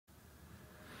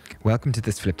Welcome to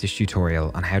this Flipdish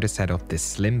tutorial on how to set up this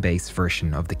slim base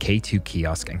version of the K2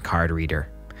 kiosk and card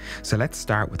reader. So let's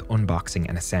start with unboxing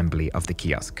and assembly of the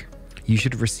kiosk. You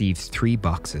should have received 3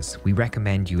 boxes. We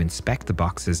recommend you inspect the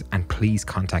boxes and please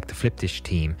contact the Flipdish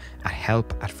team at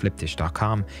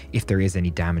help@flipdish.com if there is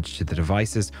any damage to the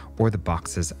devices or the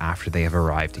boxes after they have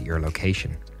arrived at your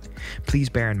location. Please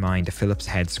bear in mind a Phillips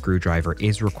head screwdriver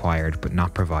is required but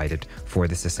not provided for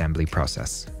this assembly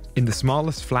process. In the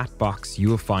smallest flat box, you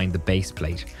will find the base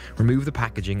plate. Remove the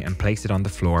packaging and place it on the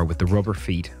floor with the rubber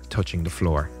feet touching the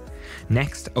floor.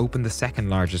 Next, open the second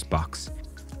largest box.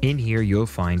 In here, you'll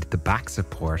find the back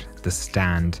support, the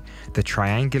stand, the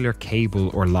triangular cable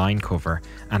or line cover,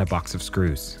 and a box of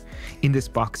screws. In this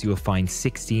box, you will find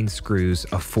 16 screws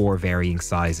of 4 varying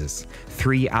sizes,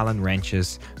 3 Allen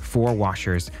wrenches, 4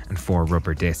 washers, and 4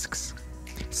 rubber discs.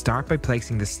 Start by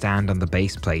placing the stand on the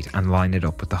base plate and line it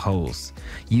up with the holes.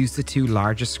 Use the 2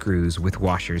 largest screws with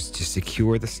washers to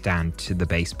secure the stand to the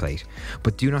base plate,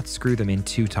 but do not screw them in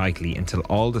too tightly until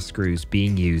all the screws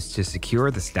being used to secure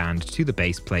the stand to the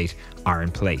base plate are in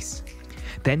place.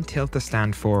 Then tilt the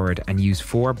stand forward and use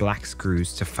 4 black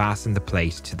screws to fasten the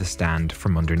plate to the stand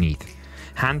from underneath.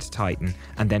 Hand tighten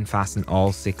and then fasten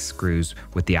all 6 screws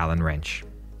with the Allen wrench.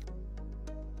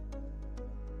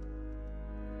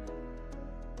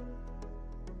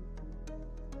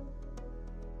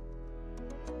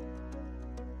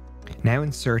 Now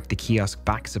insert the kiosk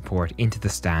back support into the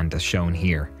stand as shown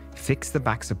here. Fix the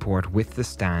back support with the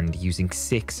stand using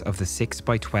 6 of the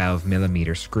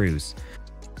 6x12mm screws.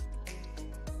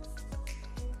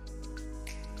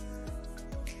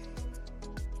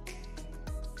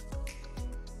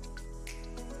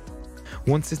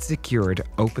 Once it's secured,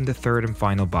 open the third and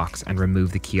final box and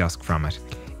remove the kiosk from it.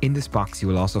 In this box you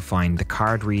will also find the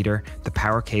card reader, the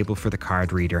power cable for the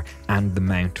card reader, and the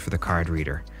mount for the card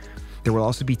reader. There will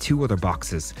also be 2 other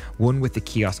boxes, one with the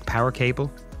kiosk power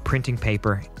cable, printing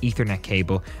paper, Ethernet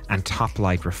cable, and top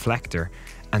light reflector,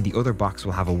 and the other box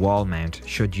will have a wall mount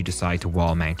should you decide to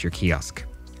wall mount your kiosk.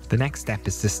 The next step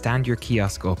is to stand your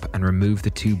kiosk up and remove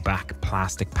the 2 back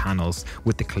plastic panels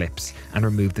with the clips and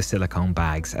remove the silicone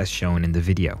bags as shown in the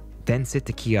video. Then sit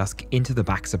the kiosk into the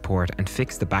back support and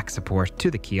fix the back support to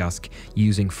the kiosk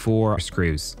using 4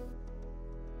 screws.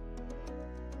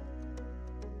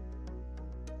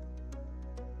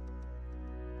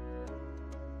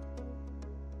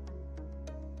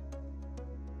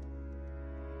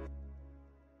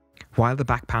 While the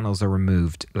back panels are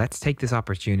removed, let's take this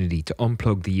opportunity to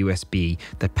unplug the USB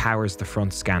that powers the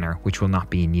front scanner, which will not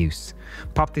be in use.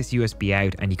 Pop this USB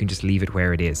out and you can just leave it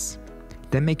where it is.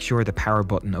 Then make sure the power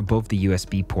button above the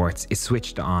USB ports is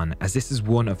switched on, as this is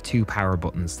one of 2 power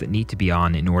buttons that need to be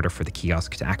on in order for the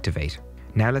kiosk to activate.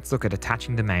 Now let's look at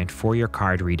attaching the mount for your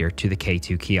card reader to the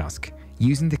K2 kiosk.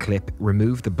 Using the clip,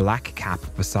 remove the black cap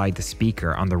beside the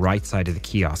speaker on the right side of the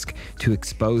kiosk to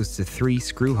expose the 3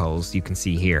 screw holes you can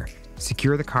see here.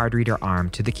 Secure the card reader arm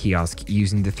to the kiosk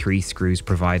using the 3 screws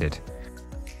provided.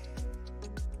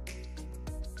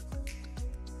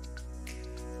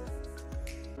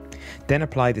 Then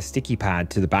apply the sticky pad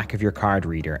to the back of your card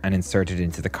reader and insert it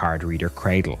into the card reader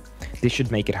cradle. This should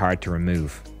make it hard to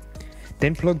remove.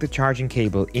 Then plug the charging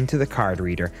cable into the card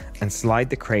reader and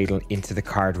slide the cradle into the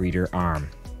card reader arm.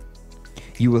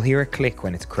 You will hear a click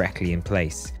when it's correctly in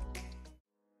place.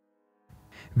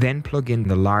 Then plug in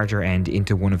the larger end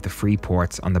into one of the 3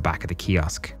 ports on the back of the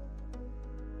kiosk.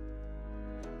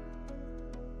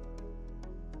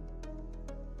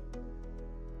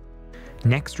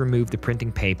 Next, remove the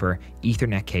printing paper,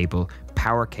 Ethernet cable,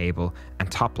 power cable,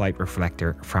 and top light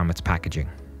reflector from its packaging.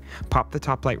 Pop the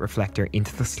top light reflector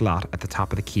into the slot at the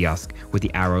top of the kiosk with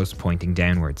the arrows pointing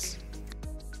downwards.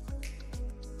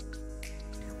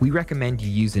 We recommend you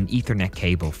use an Ethernet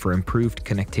cable for improved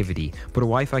connectivity, but a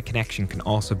Wi-Fi connection can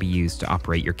also be used to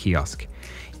operate your kiosk.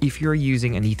 If you're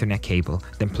using an Ethernet cable,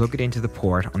 then plug it into the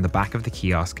port on the back of the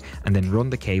kiosk and then run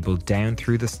the cable down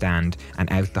through the stand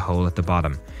and out the hole at the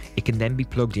bottom. It can then be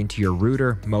plugged into your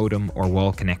router, modem, or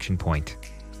wall connection point.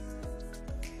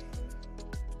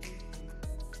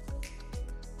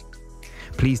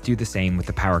 Please do the same with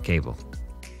the power cable.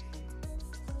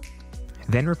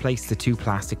 Then replace the 2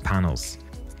 plastic panels.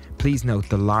 Please note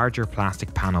the larger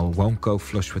plastic panel won't go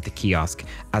flush with the kiosk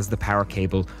as the power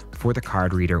cable for the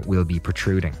card reader will be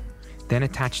protruding. Then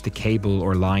attach the cable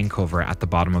or line cover at the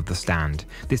bottom of the stand.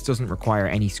 This doesn't require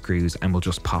any screws and will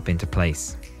just pop into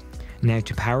place. Now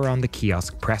to power on the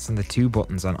kiosk, press on the 2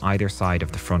 buttons on either side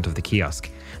of the front of the kiosk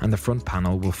and the front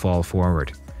panel will fall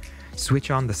forward.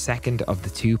 Switch on the second of the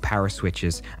 2 power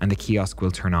switches and the kiosk will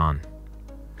turn on.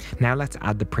 Now let's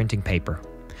add the printing paper.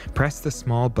 Press the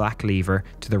small black lever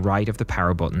to the right of the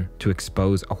power button to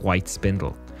expose a white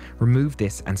spindle. Remove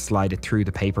this and slide it through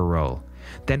the paper roll.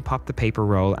 Then pop the paper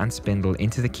roll and spindle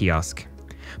into the kiosk.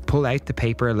 Pull out the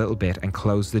paper a little bit and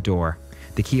close the door.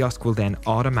 The kiosk will then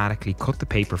automatically cut the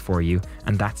paper for you,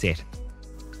 and that's it.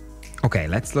 Okay,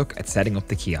 let's look at setting up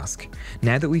the kiosk.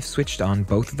 Now that we've switched on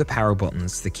both of the power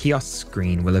buttons, the kiosk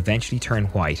screen will eventually turn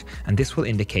white, and this will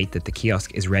indicate that the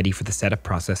kiosk is ready for the setup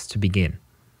process to begin.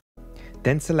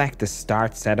 Then select the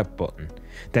Start Setup button.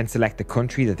 Then select the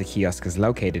country that the kiosk is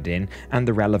located in and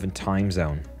the relevant time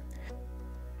zone.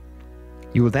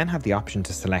 You will then have the option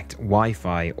to select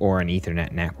Wi-Fi or an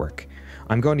Ethernet network.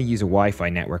 I'm going to use a Wi-Fi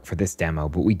network for this demo,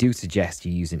 but we do suggest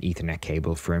you use an Ethernet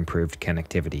cable for improved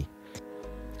connectivity.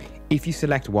 If you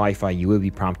select Wi-Fi, you will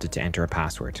be prompted to enter a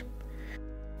password.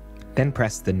 Then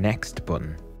press the Next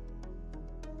button.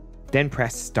 Then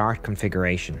press Start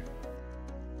Configuration.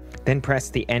 Then press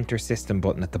the Enter System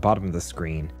button at the bottom of the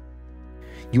screen.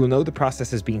 You will know the process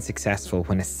has been successful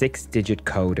when a 6-digit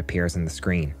code appears on the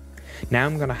screen. Now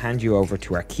I'm going to hand you over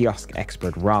to our kiosk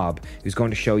expert Rob, who's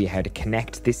going to show you how to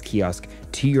connect this kiosk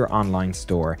to your online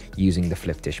store using the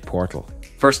Flipdish Portal.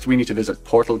 First, we need to visit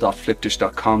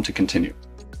portal.flipdish.com to continue.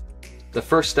 The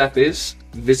first step is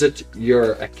visit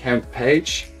your account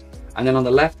page, and then on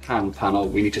the left-hand panel,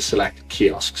 we need to select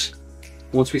kiosks.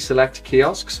 Once we select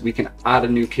kiosks, we can add a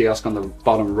new kiosk on the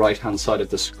bottom right-hand side of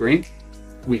the screen.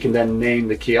 We can then name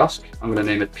the kiosk. I'm going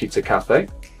to name it Pizza Cafe.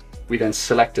 We then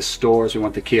select the stores we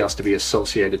want the kiosk to be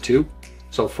associated to.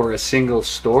 So for a single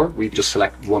store, we just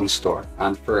select one store.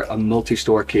 And for a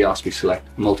multi-store kiosk, we select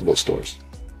multiple stores.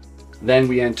 Then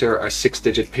we enter our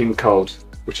 6-digit PIN code,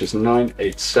 which is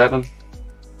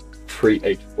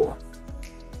 987384.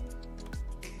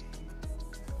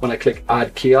 When I click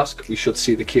Add Kiosk, we should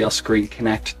see the kiosk screen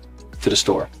connect to the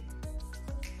store.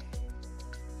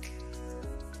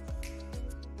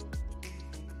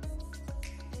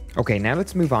 Okay, now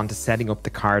let's move on to setting up the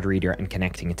card reader and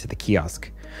connecting it to the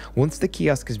kiosk. Once the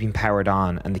kiosk has been powered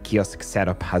on and the kiosk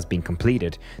setup has been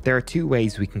completed, there are 2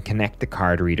 ways we can connect the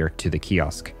card reader to the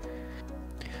kiosk.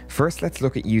 First, let's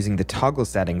look at using the toggle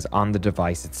settings on the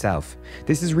device itself.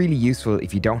 This is really useful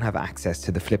if you don't have access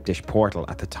to the Flipdish Portal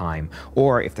at the time,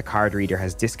 or if the card reader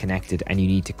has disconnected and you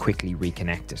need to quickly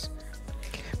reconnect it.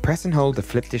 Press and hold the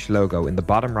Flipdish logo in the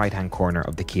bottom right-hand corner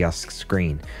of the kiosk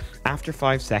screen. After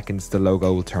 5 seconds, the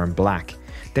logo will turn black.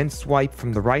 Then swipe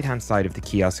from the right-hand side of the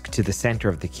kiosk to the center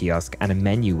of the kiosk and a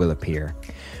menu will appear.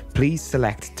 Please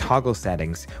select Toggle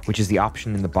Settings, which is the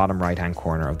option in the bottom right-hand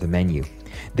corner of the menu.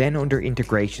 Then under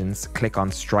Integrations, click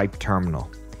on Stripe Terminal.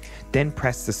 Then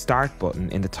press the Start button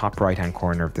in the top right-hand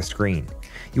corner of the screen.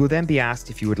 You will then be asked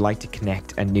if you would like to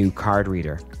connect a new card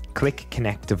reader. Click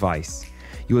Connect Device.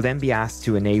 You will then be asked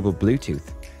to enable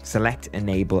Bluetooth. Select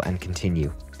Enable and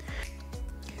Continue.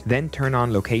 Then turn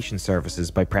on location services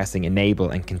by pressing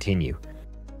Enable and Continue.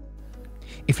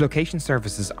 If location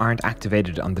services aren't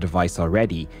activated on the device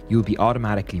already, you will be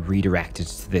automatically redirected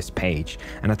to this page,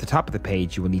 and at the top of the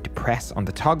page you will need to press on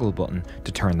the toggle button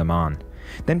to turn them on.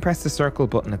 Then press the circle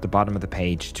button at the bottom of the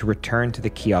page to return to the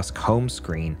kiosk home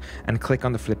screen and click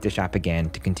on the Flipdish app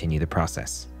again to continue the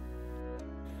process.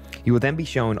 You will then be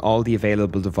shown all the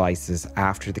available devices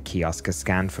after the kiosk has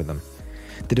scanned for them.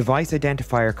 The device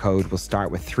identifier code will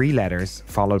start with 3 letters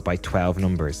followed by 12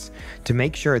 numbers. To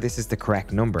make sure this is the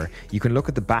correct number, you can look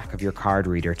at the back of your card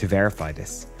reader to verify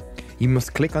this. You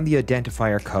must click on the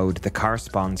identifier code that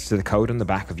corresponds to the code on the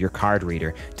back of your card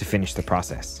reader to finish the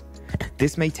process.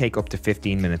 This may take up to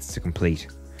 15 minutes to complete.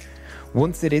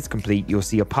 Once it is complete, you'll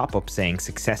see a pop-up saying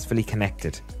successfully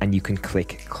connected, and you can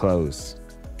click Close.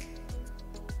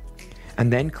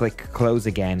 And then click Close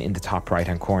again in the top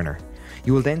right-hand corner.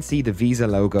 You will then see the Visa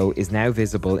logo is now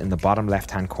visible in the bottom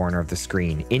left-hand corner of the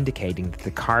screen, indicating that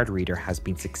the card reader has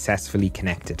been successfully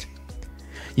connected.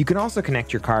 You can also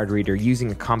connect your card reader using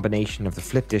a combination of the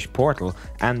Flipdish Portal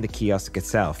and the kiosk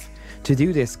itself. To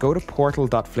do this, go to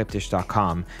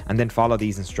portal.flipdish.com and then follow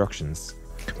these instructions.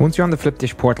 Once you're on the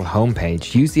Flipdish Portal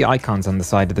homepage, use the icons on the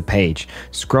side of the page,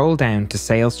 scroll down to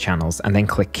Sales Channels and then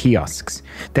click Kiosks.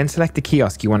 Then select the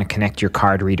kiosk you want to connect your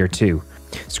card reader to.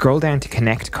 Scroll down to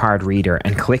Connect Card Reader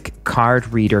and click Card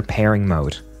Reader Pairing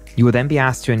Mode. You will then be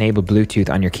asked to enable Bluetooth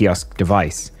on your kiosk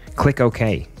device. Click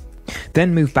OK.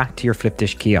 Then move back to your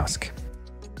Flipdish kiosk.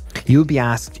 You will be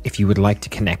asked if you would like to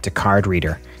connect a card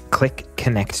reader. Click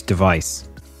Connect Device.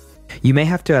 You may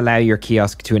have to allow your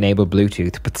kiosk to enable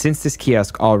Bluetooth, but since this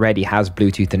kiosk already has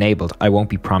Bluetooth enabled, I won't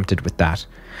be prompted with that.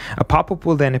 A pop-up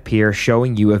will then appear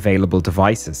showing you available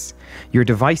devices. Your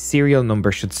device serial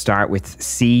number should start with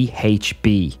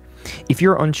CHB. If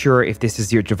you're unsure if this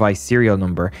is your device serial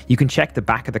number, you can check the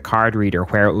back of the card reader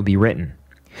where it will be written.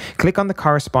 Click on the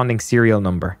corresponding serial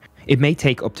number. It may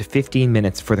take up to 15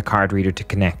 minutes for the card reader to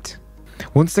connect.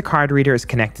 Once the card reader is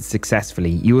connected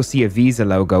successfully, you will see a Visa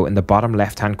logo in the bottom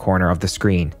left-hand corner of the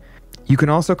screen. You can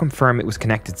also confirm it was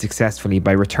connected successfully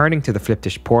by returning to the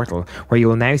Flipdish Portal, where you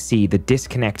will now see the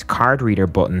Disconnect Card Reader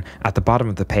button at the bottom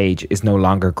of the page is no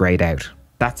longer greyed out.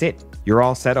 That's it, you're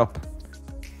all set up.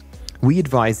 We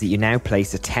advise that you now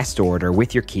place a test order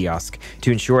with your kiosk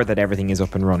to ensure that everything is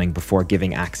up and running before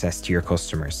giving access to your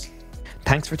customers.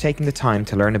 Thanks for taking the time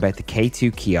to learn about the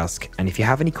K2 kiosk, and if you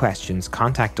have any questions,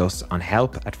 contact us on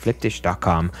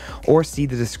help@flipdish.com or see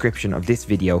the description of this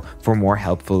video for more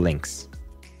helpful links.